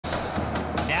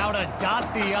Now to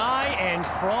dot the I and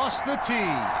cross the T.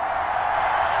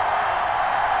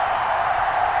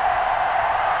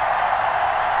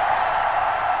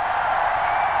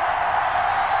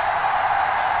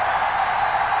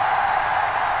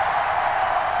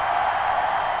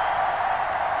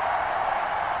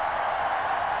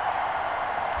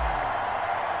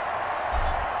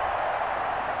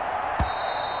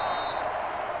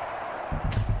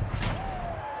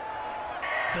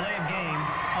 Delay of game,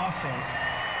 offense.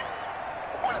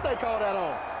 What did they call that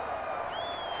on?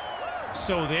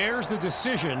 So there's the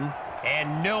decision,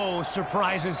 and no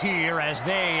surprises here as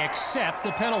they accept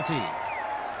the penalty.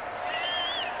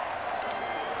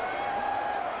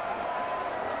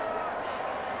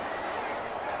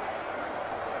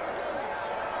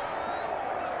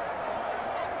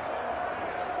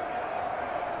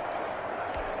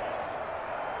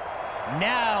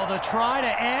 Now the try to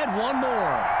add one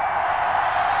more.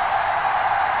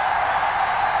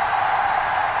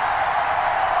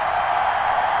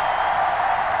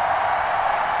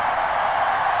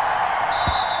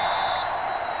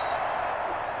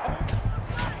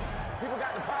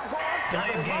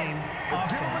 Delay of game,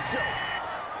 offense.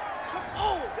 Come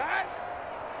on, guys.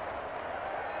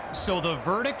 So the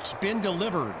verdict's been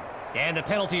delivered, and the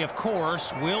penalty, of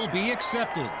course, will be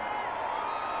accepted.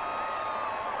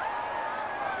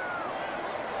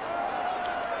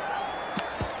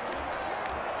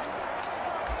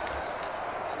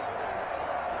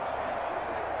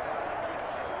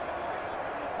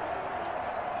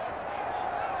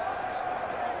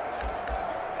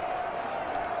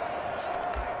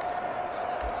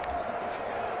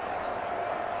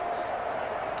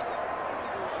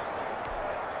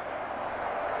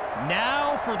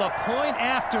 Now for the point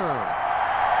after.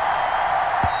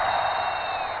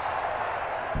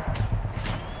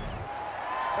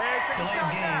 Delay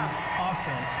of game,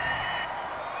 offense.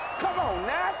 Come on,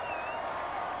 Nat.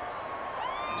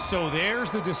 So there's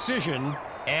the decision,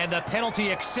 and the penalty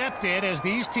accepted as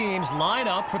these teams line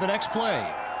up for the next play.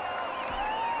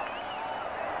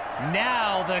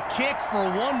 Now the kick for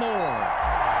one more.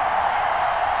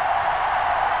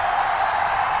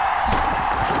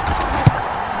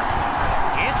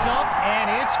 It's up, and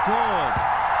it's good.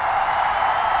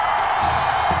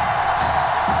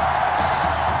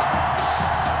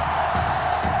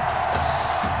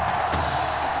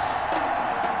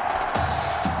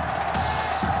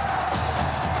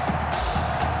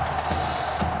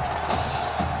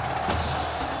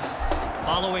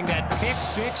 Following that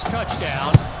pick-six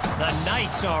touchdown, the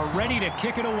Knights are ready to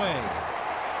kick it away.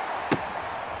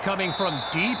 Coming from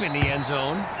deep in the end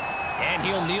zone, and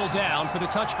he'll kneel down for the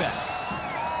touchback.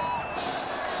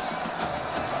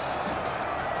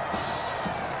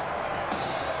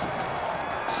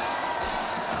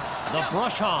 The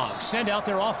Brush Hogs send out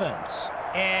their offense,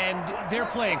 and they're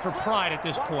playing for pride at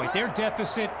this point. Their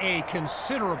deficit a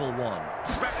considerable one.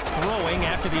 Throwing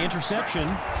after the interception,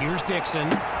 here's Dixon.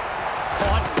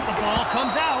 Caught, the ball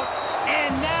comes out,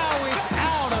 and now it's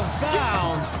out of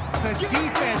bounds. The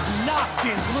defense knocked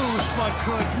it loose, but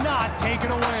could not take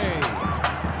it away.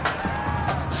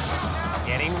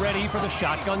 Getting ready for the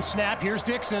shotgun snap, here's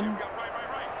Dixon.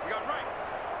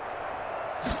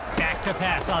 Back to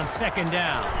pass on second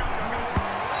down.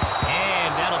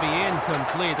 And that'll be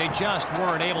incomplete. They just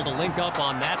weren't able to link up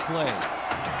on that play.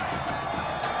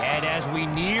 And as we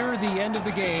near the end of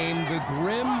the game, the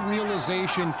grim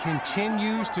realization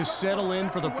continues to settle in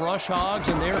for the Brush Hogs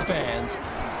and their fans.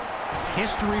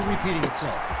 History repeating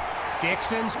itself.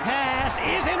 Dixon's pass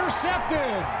is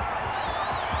intercepted.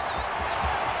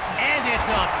 And it's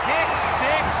a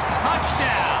pick-six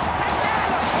touchdown.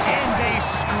 And they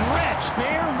stretch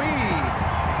their lead.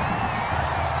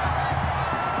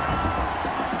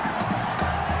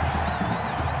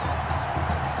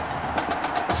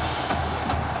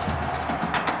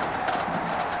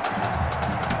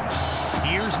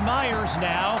 Here's Myers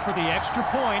now for the extra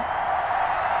point.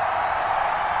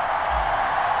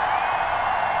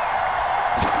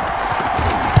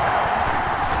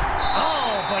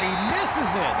 Oh, but he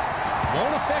misses it.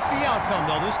 Won't affect the outcome,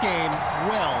 though. This game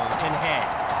well in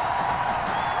hand.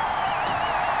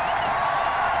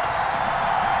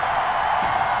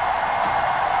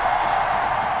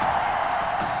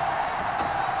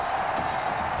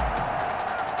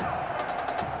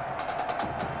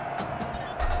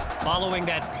 Following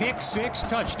that pick-six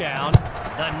touchdown,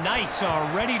 the Knights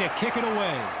are ready to kick it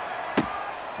away.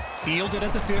 Fielded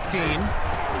at the 15.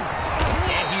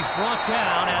 And he's brought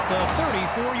down at the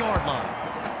 34-yard line.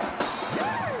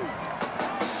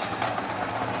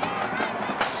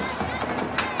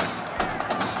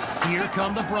 Here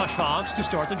come the Brush Hogs to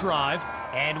start the drive.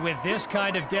 And with this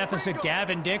kind of deficit,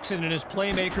 Gavin Dixon and his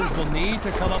playmakers will need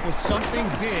to come up with something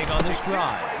big on this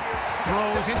drive.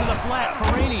 Throws into the flat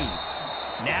for Rainey.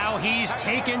 Now he's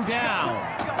taken down.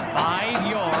 5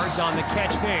 yards on the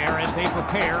catch there as they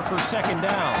prepare for second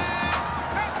down.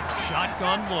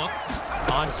 Shotgun look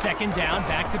on second down,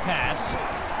 back to pass.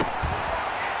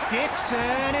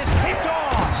 Dixon is picked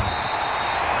off.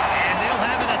 And they'll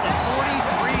have it at the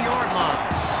 43-yard line.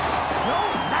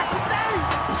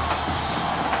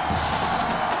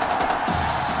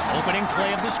 Opening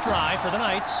play of this drive for the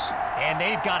Knights. And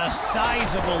they've got a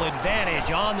sizable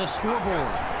advantage on the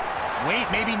scoreboard. Wait,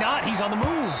 maybe not. He's on the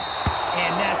move.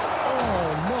 And that's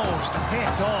almost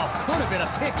picked off. Could have been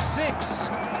a pick six.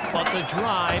 But the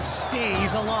drive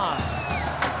stays alive.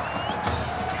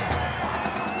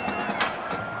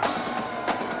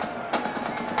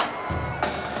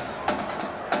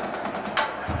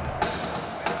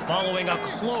 Following a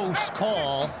close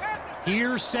call,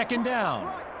 here's second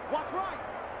down.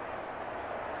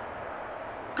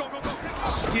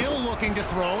 Still looking to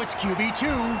throw. It's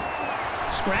QB2.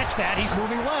 Scratch that. He's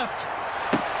moving left.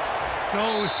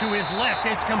 Goes to his left.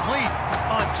 It's complete.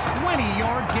 A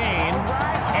 20-yard gain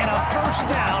and a first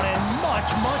down and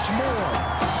much, much more.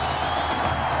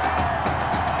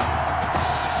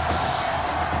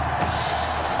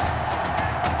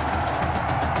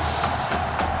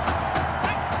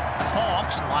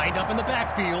 Hawks lined up in the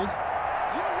backfield.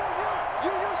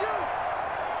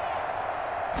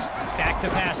 Back to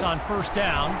pass on first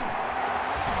down.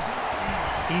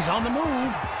 He's on the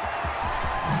move.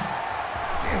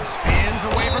 Spins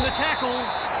away from the tackle.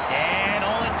 And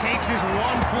all it takes is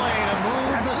one play to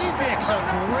move the sticks. A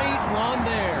great run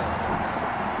there.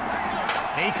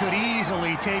 They could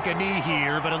easily take a knee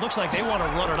here, but it looks like they want to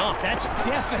run it up. That's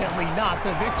definitely not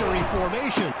the victory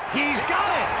formation. He's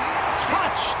got it!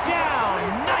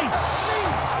 Touchdown, Knights!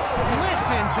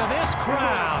 Listen to this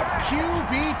crowd.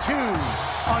 QB2.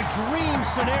 A dream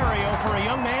scenario for a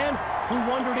young man who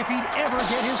wondered if he'd ever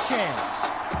get his chance.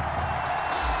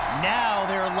 Now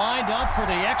they're lined up for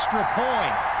the extra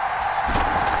point.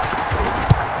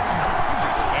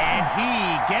 And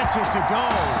he gets it to go.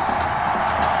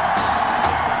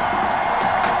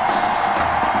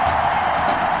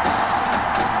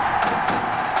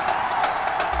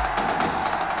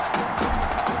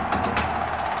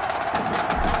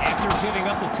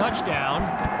 Touchdown.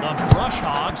 The Brush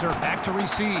Hogs are back to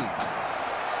receive.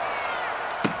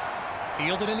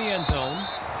 Fielded in the end zone.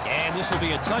 And this will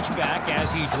be a touchback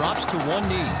as he drops to one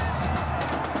knee.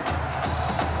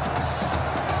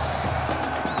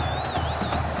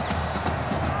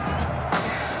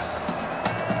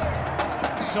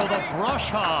 So the Brush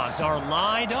Hogs are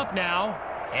lined up now.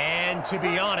 And to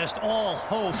be honest, all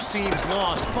hope seems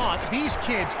lost. But these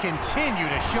kids continue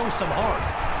to show some heart.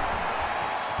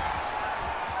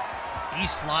 He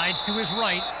slides to his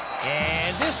right,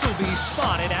 and this will be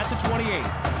spotted at the 28.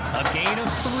 A gain of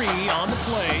 3 on the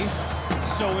play,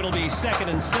 so it'll be 2nd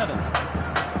and 7.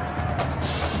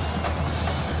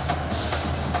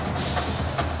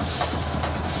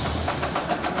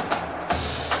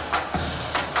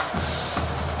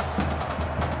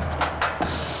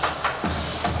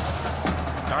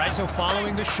 All right, so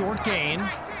following the short gain,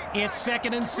 it's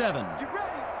 2nd and 7.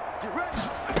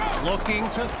 Looking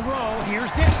to throw,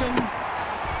 here's Dixon.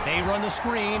 They run the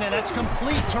screen, and that's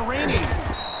complete to Rainey.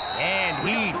 And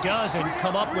he doesn't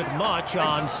come up with much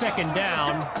on second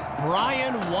down.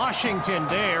 Brian Washington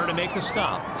there to make the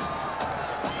stop.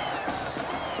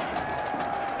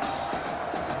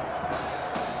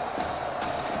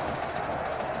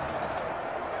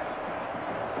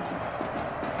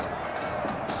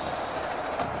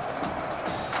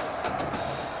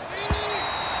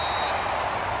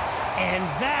 And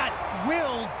that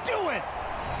will do it.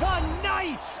 The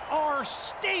Knights are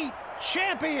state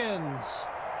champions.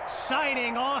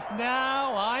 Signing off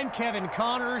now, I'm Kevin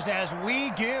Connors as we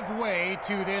give way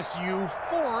to this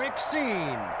euphoric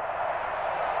scene.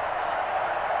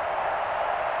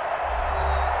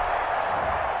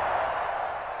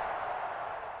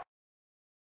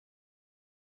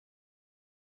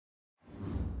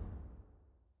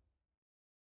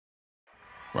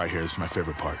 Right here, this is my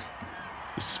favorite part.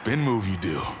 The spin move you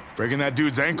do. Breaking that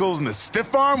dude's ankles and the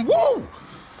stiff arm, woo!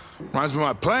 Reminds me of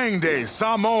my playing days,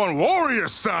 Samoan warrior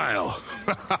style.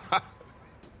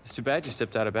 It's too bad you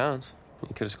stepped out of bounds. You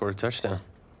could have scored a touchdown.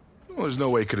 Well, there's no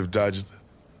way he could have dodged.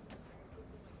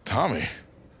 Tommy,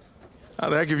 how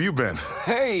the heck have you been?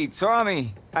 Hey,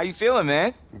 Tommy. How you feeling,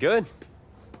 man? Good.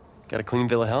 Got a clean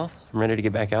bill of health. I'm ready to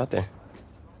get back out there.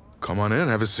 Come on in,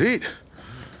 have a seat.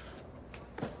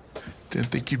 Didn't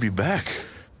think you'd be back.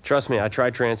 Trust me, I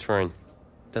tried transferring.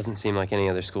 Doesn't seem like any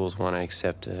other schools want to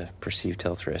accept a perceived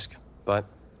health risk. But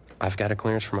I've got a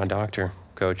clearance from my doctor,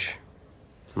 Coach.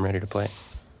 I'm ready to play.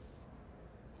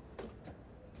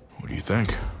 What do you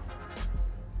think?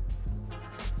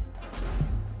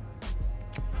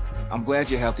 I'm glad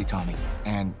you're healthy, Tommy.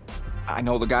 And I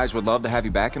know the guys would love to have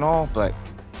you back and all, but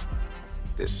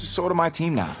this is sort of my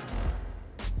team now.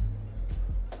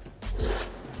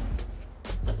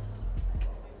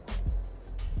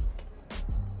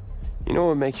 You know what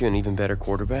would make you an even better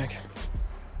quarterback?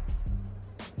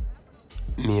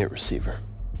 Me at receiver.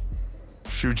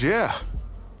 Shoot, yeah.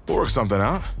 We'll work something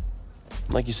out.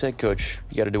 Like you said, Coach,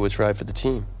 you got to do what's right for the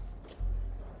team.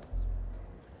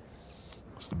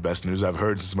 It's the best news I've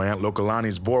heard since my Aunt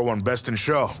Lokalani's Boar won Best in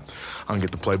Show. I'm gonna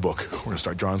get the playbook. We're gonna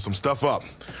start drawing some stuff up.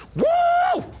 Woo!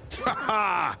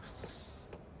 Ha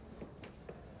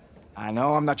I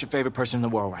know I'm not your favorite person in the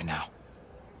world right now.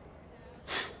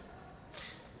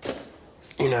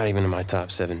 You're not even in my top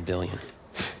 7 billion.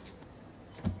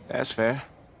 That's fair.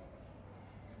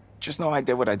 Just know I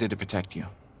did what I did to protect you.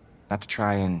 Not to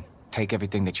try and take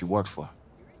everything that you worked for.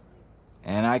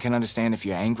 And I can understand if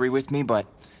you're angry with me, but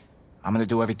I'm gonna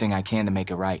do everything I can to make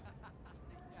it right.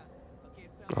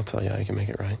 I'll tell you how you can make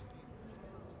it right.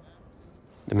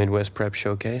 The Midwest Prep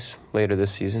Showcase, later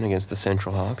this season against the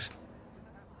Central Hawks.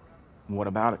 What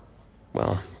about it?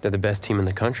 Well, they're the best team in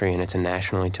the country, and it's a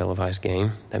nationally televised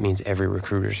game. That means every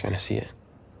recruiter's gonna see it.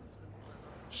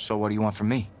 So what do you want from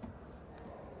me?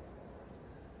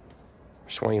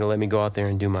 Just want you to let me go out there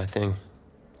and do my thing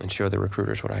and show the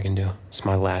recruiters what I can do. It's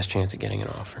my last chance at getting an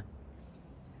offer.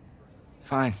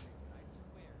 Fine.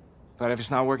 But if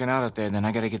it's not working out there, then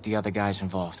I gotta get the other guys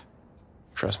involved.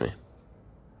 Trust me.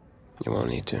 You won't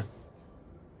need to.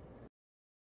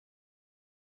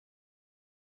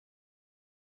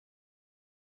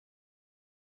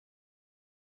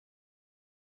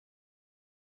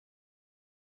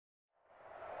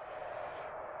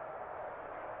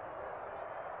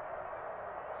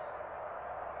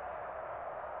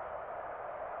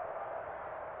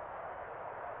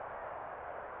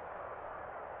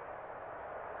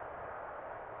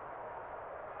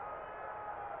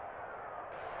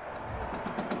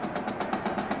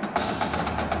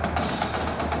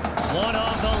 One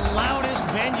of the loudest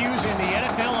venues in the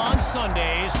NFL on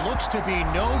Sundays looks to be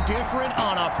no different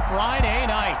on a Friday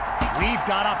night. We've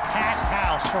got a packed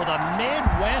house for the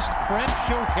Midwest Prep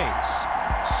Showcase.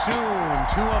 Soon,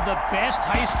 two of the best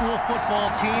high school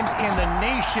football teams in the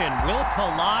nation will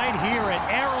collide here at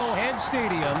Arrowhead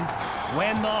Stadium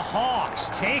when the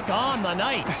Hawks take on the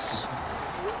Knights.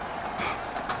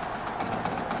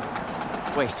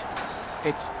 Wait,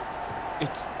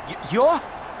 you're?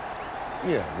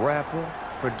 Yeah, rapper,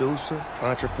 producer,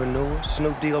 entrepreneur,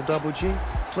 Snoop D-O-double-G.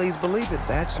 Please believe it,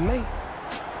 that's me.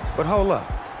 But hold up.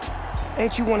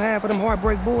 Ain't you one half of them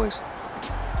Heartbreak Boys?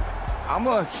 I'm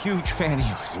a huge fan of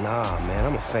yours. Nah, man,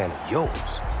 I'm a fan of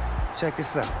yours. Check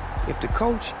this out. If the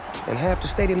coach and half the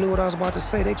stadium knew what I was about to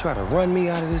say, they try to run me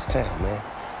out of this town, man.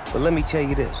 But let me tell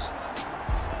you this.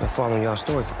 I've been following y'all's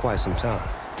story for quite some time.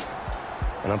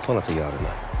 And I'm pulling for y'all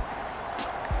tonight.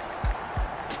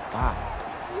 Wow.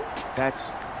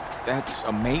 That's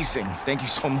amazing. Thank you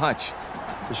so much.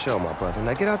 For sure, my brother.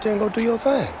 Now get out there and go do your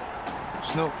thing.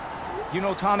 Snoop, you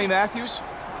know Tommy Matthews?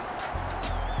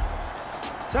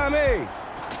 Tommy!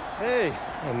 Hey,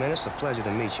 man, it's a pleasure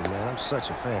to meet you, man. I'm such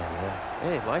a fan, man.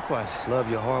 Hey, likewise.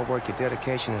 Love your hard work, your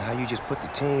dedication, and how you just put the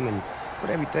team and put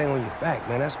everything on your back,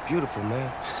 man. That's beautiful,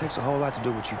 man. It takes a whole lot to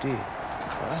do what you did.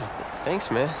 Wow,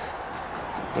 thanks, man.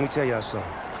 Let me tell y'all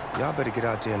something. Y'all better get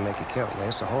out there and make it count, man.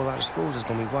 It's a whole lot of schools that's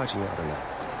gonna be watching y'all tonight.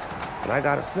 And I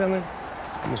got a feeling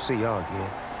I'm gonna see y'all again.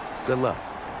 Good luck.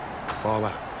 Ball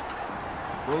out.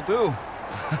 Will do.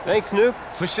 Thanks, Snoop.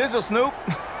 For shizzle, Snoop.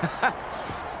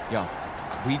 Yo,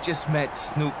 we just met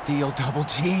Snoop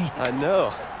D-O-double-G. I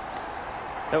know.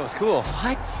 That was cool.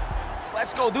 What?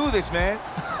 Let's go do this, man.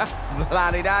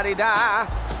 La-di-da-di-da.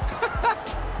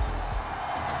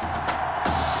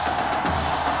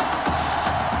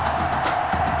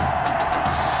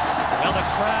 Well, the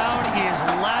crowd is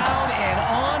loud and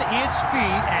on its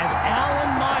feet as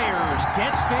Alan Myers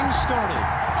gets things started.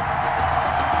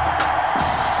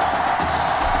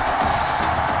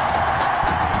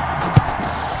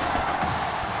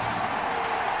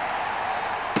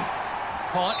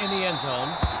 Caught in the end zone.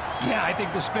 Yeah, I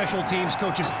think the special teams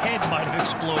coach's head might have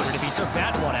exploded if he took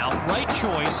that one out. Right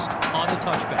choice on the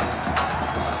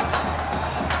touchback.